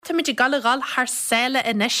táid galgal thsela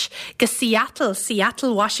inis go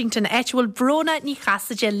Seattle, Washington, bhfuil brona ní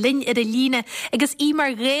chasaide linn ar a líne agus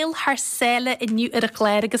mar réal thsela inniu ar a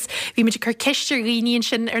chléir agus bhí muidir chur cistear riíonn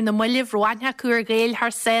sin ar na muileh roiinthe cuair réal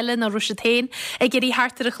thsela na Ruisitéin ag gurí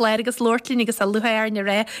hartar a chléir agus Lortlín agus a luhair na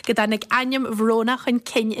ré go danig aim bhróna chun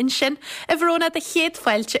cin sin a bhróna de chéad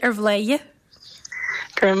fáilte ar bléie.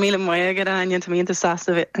 Gur míle mai go aine tamínta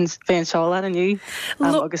sasta an féin seála aniu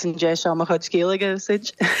agus an dé seo a chud scéalaige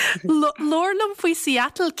sid. Lorlam faoi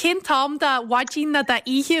Seattle cén tám da wadín na da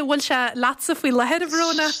ihe bhfuil se lása faoi lehead a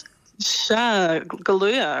bhróna? Se go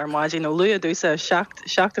lua ar máidín ó lua dúsa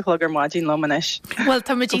seachtalog ar máidín lomanis. Well,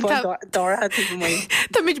 tá muid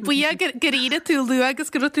Tá muid buí goíide tú lua agus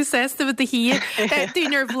go tú sésta bh a hí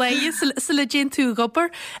dúnar bléie sa le gin tú gopur.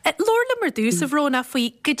 Lorla mar dús a bhróna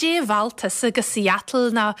faoi go dé bháltas agus Seattle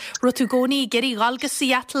na rotúgóní geirí gáil go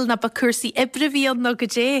Seattle na bacursaí ibrehíon nó go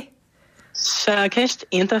dé. Se ceist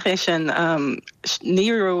intach é sin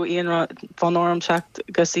níró íon fan orm seach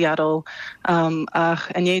go Seattle ach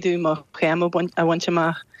anéadú má chéam a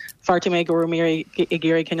bhaintteach farta mé go mé i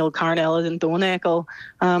ggéir cinil carnel an dónail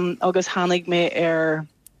agus hánig mé ar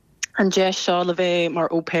an dé seo le bheith mar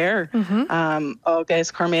au pair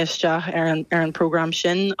agus chuméisteach ar an program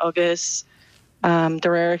sin agus de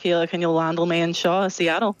réir chéile cinil landal mé an seo a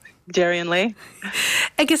Seattle. Jerry an lei.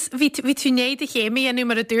 Agus ví tú néad a chéimi anú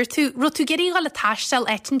mar a dúr tú ru tú geirí gáil a taistel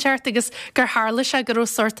etinseart agus gur hála se gur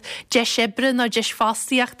sort de sibre nó de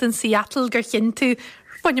fástiíocht in Seattle gur chin tú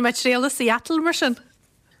buine meid réal a Seattle mar sin.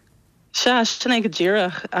 Se sin ag go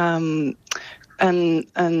ddíireach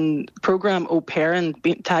an program ó parent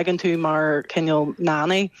tagan tú mar cinil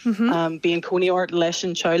nána bíon coníort leis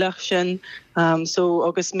an teoilech sin so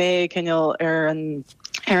agus mé cinil ar an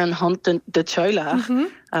hunt de teoilech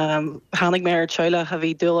hánig mé ar teoilech a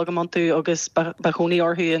bhí dúla go manú agus ba choní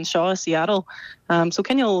orthú an seo Seattle so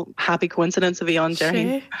cinil happy coincidence a bhí an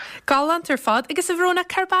Jerry. Galant ar fad agus a bhróna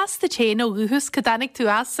carbás de ché ó bhuthús go danig tú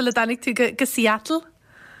as sa le danig tú go Seattle?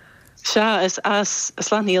 Se is as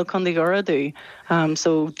slaníal chundaí goradú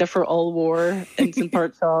so differ all war in san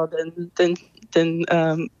part den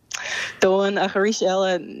dóin a choéis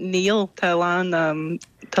eile níl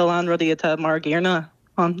talán rudí atá mar géarna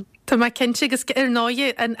an. Tá mai cinse agus ar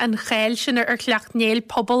náide an chéil sin ar chleacht néal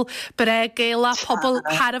pobl bre géala pobl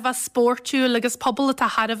Harbh sportú agus pobl atá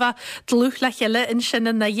Harbh dlúch le chiile in sin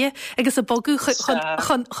na naie agus a bogu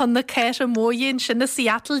chun na céir a móin sin na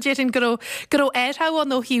Seattle déirn go airtha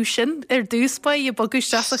an ó hiú sin ar dúspa i bogu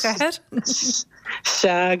straach a chéir.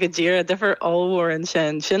 Se go ddír differ allhar an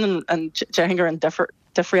sin an dehingar an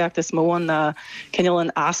difriachtas mó an cinil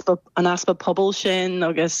an aspa pobl sin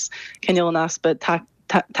agus cinil an aspa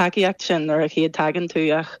takeíocht sin ar a chéad tagan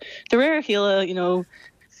tú ach de réir chéile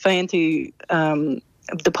féin tú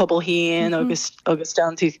de pobl híon agus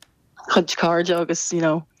down tú chud card agus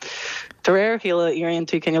de réir chéile íonn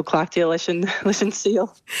tú cinil clachtaí leis an síl.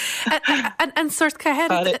 An suirt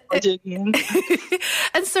cahead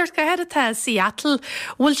atá Seattle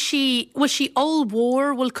bhfuil si all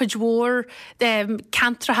war bhfuil chud mhór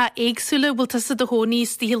cantratha éagsúla bhfuil tusa do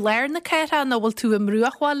hóníos tí leir na ceitha nó bhfuil tú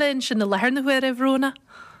imrúachháile in sin na leir na huair a bhróna?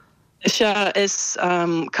 Se is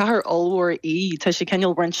cahar allhar í tá sé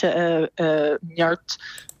cinil bhaintse neart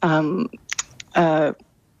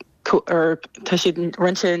tá si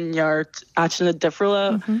rinse neart áitina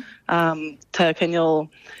difriúla tá cinil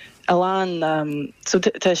Elan so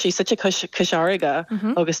tá si such a cosariga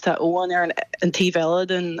agus tá óan ar an tíhile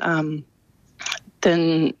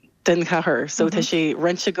den cahar so tá si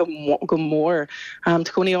rinse go mór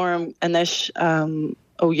coní orm inis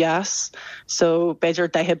ó jas so beidir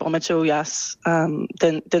daithe bommit ó jas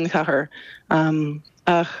den cahar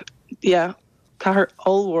ach yeah cahar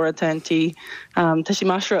allhar atentí tá si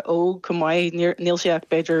masra ó cumáid níl siach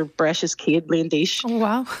beidir breis is céad blion díis. Oh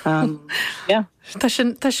wow. Yeah. Tá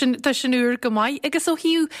sin úr go maiid agus ó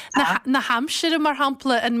hiú na Hampshire mar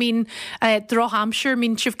hampla an mín dro Hampshire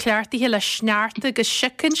mín sibh cléirtaí le snearta agus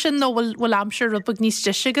sicin sin nó bhfuil Hampshire rubag níos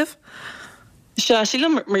deisegah? Se síle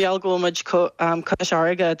marall gomuid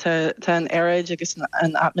cosariga tá an airid agus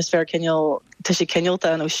an atmosfér cinil tá sé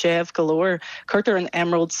cinilta an ó séh golóir chuirtar an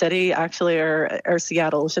Emerald City actually ar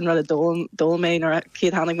Seattle sin rud a dulméin ar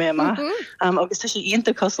céad hánig mé amach agus tá sé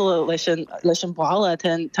ionta cosla leis an bhála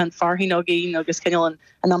tan farhíógén agus cinil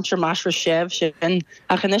an amsir masra séh sin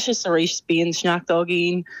a chanis is a rééis bíon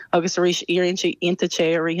sneachtógén agus a rééis éonn sé ionta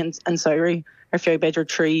sé a ri an saoirí ar fé beidir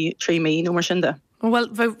trí mí nó mar sinnda. Well,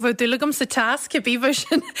 bh dulagam sa task bí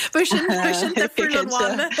sin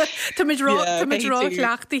defriúhána Tá mid rá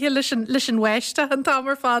leachtaí leis an weiste an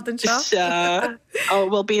tamar fád an seo.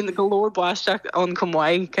 Well bíon na golóir baisteach an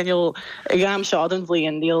cumhaid ceol I gam seád an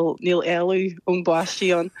bblion níl eú ón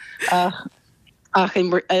baistí an ach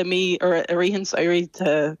mí ar a réhans éirí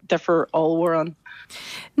defer allhar an.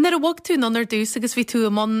 Nar a bhg tú nonar dús agus bhí tú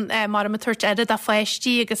amón mar am tuairt ead a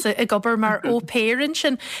feisttí agus a gobar mar ópéan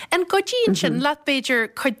sin. An godíonn sin leat beidir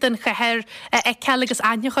chuid den chahéir ceall agus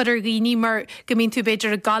aineachar ar rií mar gomín tú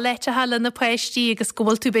beidir a galéite hall na feisttí agus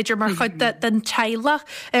gohfuil tú beidir mar chud den teilech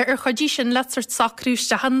ar chudí sin leart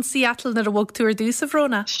sacrúiste han Seattle nar a bhg tú ar dús a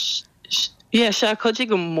bhróna. Yeah, se chuide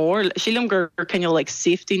go mór sílam gur ceol like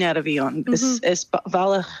safety net a bhí an. Is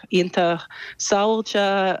bhealach ionintach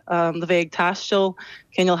saoilte le bheith taistil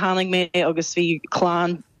ceol hánig mé agus bhí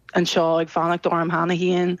chlán an seo ag fannacht orm hána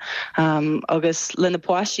híon agus lena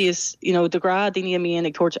poistí is de gra daine amíon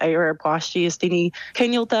ag tuairt éir ar poistí is daine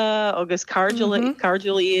ceolta agus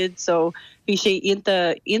cardúil iad so bhí sé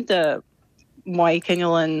ionta mai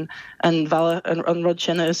ceol an rud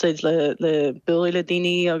sinna úsáid le buí le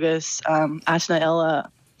daoine agus asna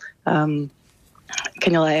eile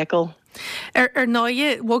ceol écail. Ar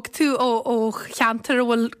náide bhg tú ó cheantar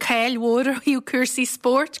bhfuil cailhór hiú cuasaí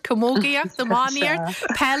sport commógaíach do máíart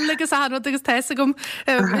pell agus anrad agus teise gom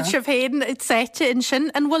se bhéan séite in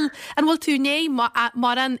sin an bhfuil tú né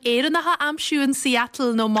mar an éannathe amsú in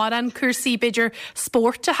Seattle nó mar an cuasaí beidir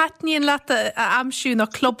sport a hetníon le amsú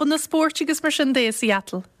nó clubban na sport agus mar sin dé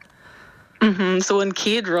Seattle. So in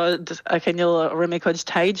céad rud a ceol rinne chuid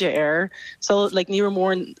taide air, so like ní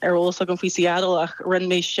mór ar ósa go fao Seattle ach rinn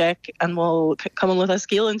mé seic an bhfuil cum le a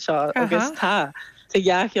scéalann seo agus tá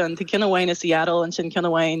dheachian tá cinna bhhain a Seattle an sin cinna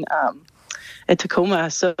bhhain i Tacoma,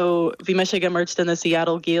 so bhí me sé go mirt in na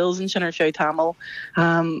Seattle Gales an sin ar seo tamil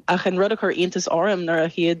ach an rud a chur aontas orm nar a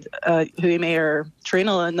chiad hui mé ar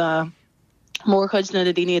trénal in mór chuid na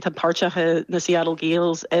daine tá páirteach na Seattle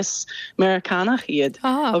Gales is Americanach iad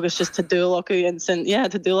agus just tá dúil acu in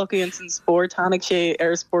sin sport hánig sé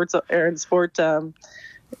ar an sport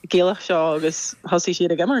géalach seo agus hosí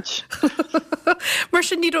siad a gimmert. Mar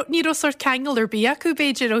sin ní sort kegel ar bí acu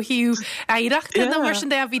beidir ó hiú éireachta na mar sin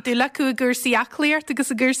de a bhí dúla acu a gursaí aclaíart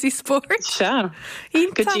agus a gursaí sport. Se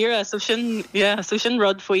godíra so sin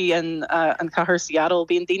rud faoi an cahar Seattle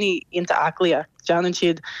bíon daine inta aclaíach Janan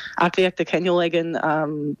siad aclaíach de ceol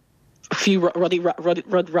an fiú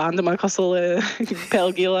rud random a cosol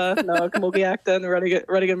pelgéile nó commógaíachta na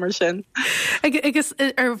rudige mar sin. Agus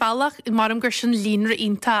ar bhealach marm gur sin líonra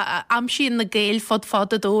ionta amsíon na géil fod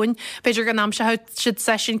a dóin, beidir gan am se siad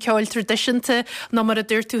session ceil tradiisinta nó mar a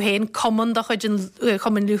dúir tú héin common a chuid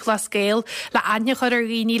chuman luúchla scéil le aineach ar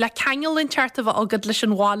rií le ceol in teartta bh agad leis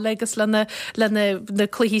an bháile agus lena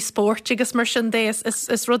cluhí sport agus mar sin dé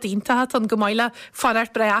is rodíntathe an gomáile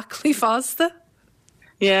farart bre aclaí fásta.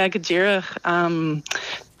 Yeah, godíireach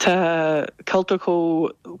tá cultúr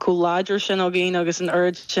có láidir sin a géin agus an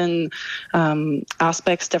urge sin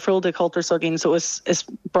aspects defriúil de cultúr so géin, so is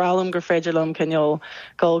bralam gur féidirlumm ceol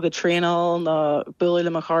gáil go tréál na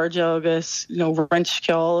buile a charde agus rint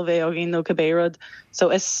ceáil a bheith a géin nó cabbérad,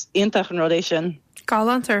 so is ionintach an rodéis sin.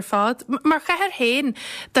 Galant ar fád. Mar chair héin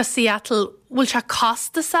de Seattle bhfuil se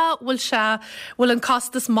costasa bhfuil an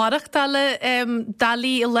costas marach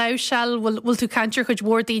dalí i leisel bhfuil tú cantir chuid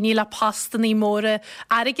mhórdaoine le pastaní móra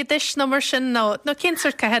aige dis nó mar sin nó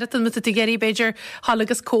cinsir ceheirtan mu tú geirí beidir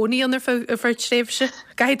hálagus cóí an ar tréimhse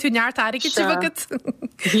gaithí tú neart aige tú bagad.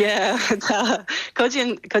 Yeah,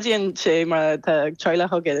 codíonn sé mar treile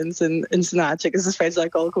thugad in sannáte agus is féidir le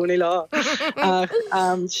gáil cóí lá.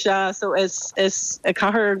 Se so is a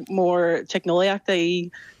cahar mór technoliaachta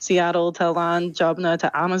í Seattle tá land jobna tá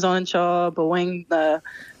Amazon seo bhing na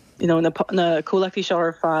cólachtaí seo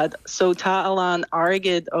ar fad, so tá an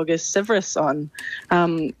airgid agus sibhras an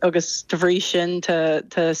agus de bhrí sin tá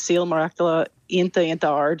síl marachtaile ionta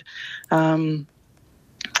ard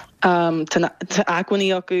tá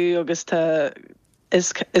acuaní acu agus tá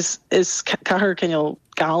is cahar ceol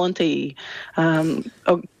galantaí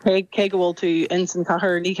cé go bhfuil tú insan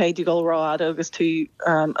cahar ní chéadú go rád agus tú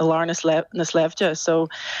a lár na slefte, so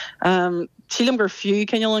sílam gur fiú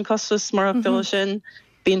ceol an costas mar fil sin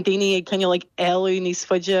bíon daine ag ceol ag eú níos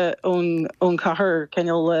fuide ón cahar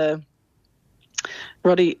ceol le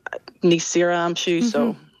rudí níos sira amsú,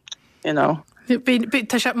 so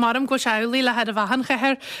Tá sé marm go seí le head a bhahan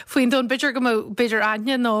cheir faoin don beidir go beidir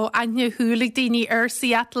aine nó aine thuúlaigh daoine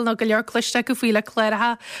Seattle nó go leor cluiste go bhfuile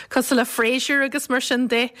chléirethe cos le Fraser agus mar sin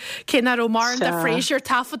dé cinnar ó mar de Fraser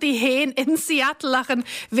tafaí héin in Seattle ach an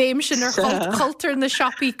bhéim sin ar cultúr na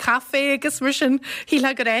shoppaí caé agus mar sin hí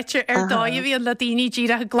le go réitir ar dáimhí an le daoine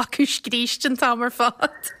díra a glacu scrístin tá mar fád.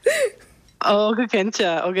 Ó go cinnte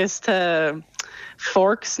agus tá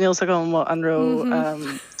forks níl a go an ro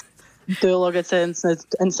dul agad in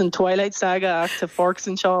san Twilight Saga ach tá forks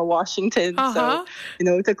in seo Washington so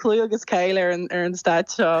tá clú agus céil ar an stad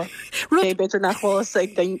seo é bitir nachhlas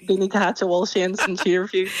ag daoine hat bhil sin san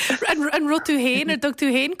tíirfiú. An ru tú héin ar dug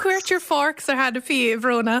tú héin cuairtir forks ar had a fi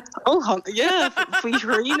Brona? Oh faoi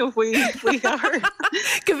thrín ó faoi gar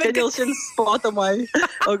Gohfuil sin spot am mai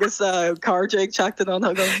agus carjaig teachtain an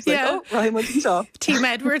agam Raimund seo. Team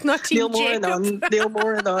Edward not Team Jacob. Níl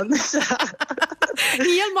mór an an.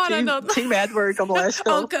 Níl mar an Team Edward go leis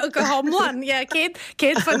go homlan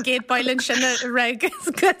céad fan géad bailinn sinna reg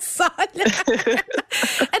goáile.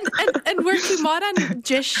 An bhuiir tú mar an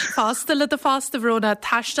dis fásta le a fásta bhróna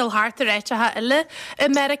taistal háart a réitethe ile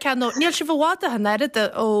America nó níl si bhháda an airad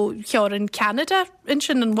ó chear in Canada in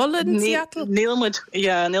sin an bhil in Seattle?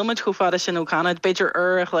 Níl chu fáda sin ó Canada beidir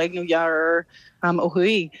ach le nó jaar ó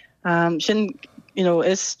thuí sin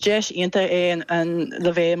is jeis inta an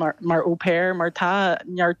le bheith mar au pair mar tá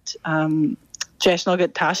neart jeis nó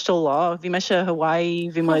get tastal lá bhí me se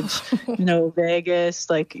Hawaii bhí muid Vegas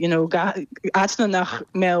atna nach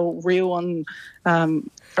mé riú an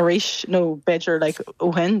a rééis nó beidir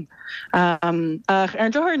ó hen ach ar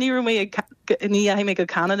an drothir ní mé ní a mé go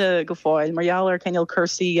Canada go fáil marall ar cenneal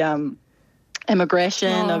cursaí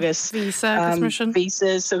immigration agus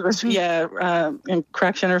visas agus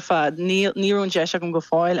correction ar fad níún de gom go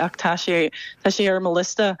fáil ach tá sé ar má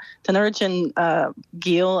lista tan origin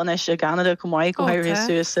géal an is Canada go maiid go hair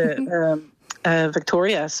suas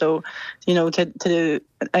Victoria so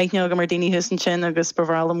aithne go mar daoine husan sin agus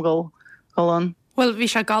bhrálam go an. Well, bhí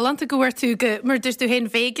se galant a gohfuir tú mar dúir tú hen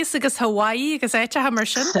Vegas agus Hawaii agus éite ha mar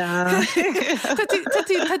sin. Tá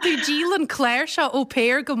tú díal an Claire seo ó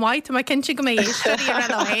péir go maiid tá cinnte go mé éisteí ar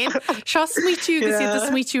an héin. Seo smuitiú agus iad a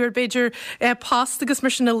smuitiú ar beidir past agus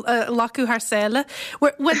mar sin lacu thsile.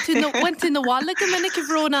 Wen tú na bhála go minic i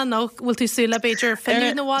bhróna nó bhfuil tú súla beidir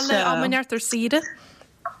fellú na bhála ammaneart ar siide?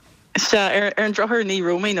 Se ar an drothir ní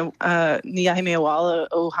Romain ní a mé bhála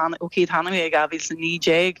ó céad hanna mé a bhís ní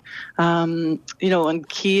déag an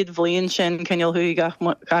céad bhliain sin ceol thuí gach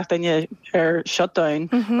daine ar shutdown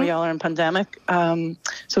marall ar an pandemic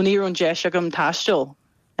so ní an de gom taistil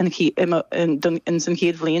in san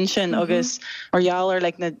céad bhliain sin agus marall ar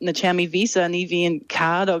na téimi visa ní bhíon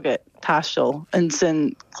cad agad taistil in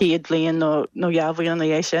san céad bhliain nó jaabhhaí an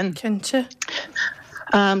é sin. Cinnte.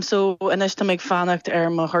 So inis tá méid fannacht ar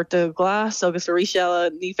má thuirta glas agus a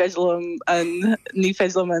ríseile ní féidirlumm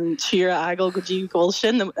an tíre agal go dtí ghil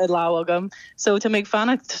sin i lá agam. So tá méid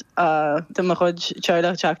fannacht de mar chud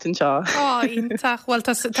teile teachtain seo. Ítach bhil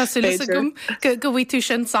tásúla gom go bhí tú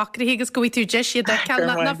sin sacraí agus go bhí tú de siad na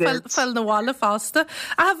fel na bhála fásta.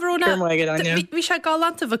 A bhróna bhí se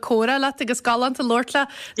galanta bh córa le agus galanta Lordla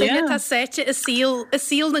daine tá séite is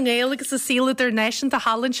síl na ngéil agus is síla idir nation tá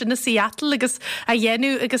hallann sin na Seattle agus a dhéanú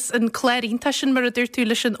agus an cléirínta sin mar a dúir tú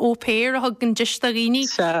leis an ó péir a thug an deiste rií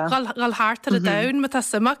gal háart ar a dain me tá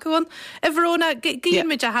simachún. I bhróna gíon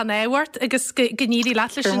meid a hanéhhart agus gníí le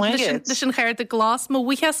leis an chéir de glas má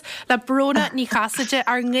bhuichas le brona ní chasaide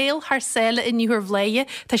ar ngéal thsile in níor bléie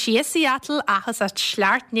tá si Seattle achas a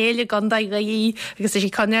sleart néile ganda gaí agus is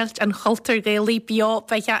coneilt an choultar géalaí beá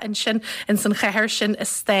beiche in sin in san cheir sin is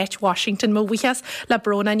State Washington má bhuichas le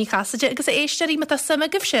brona ní chasaide agus éisteirí me tá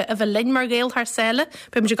simagibse a bheith linn mar géal thsile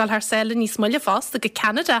be gal thsile níos muile fásta go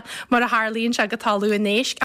Canada mar a Harlíonn se go talú in éis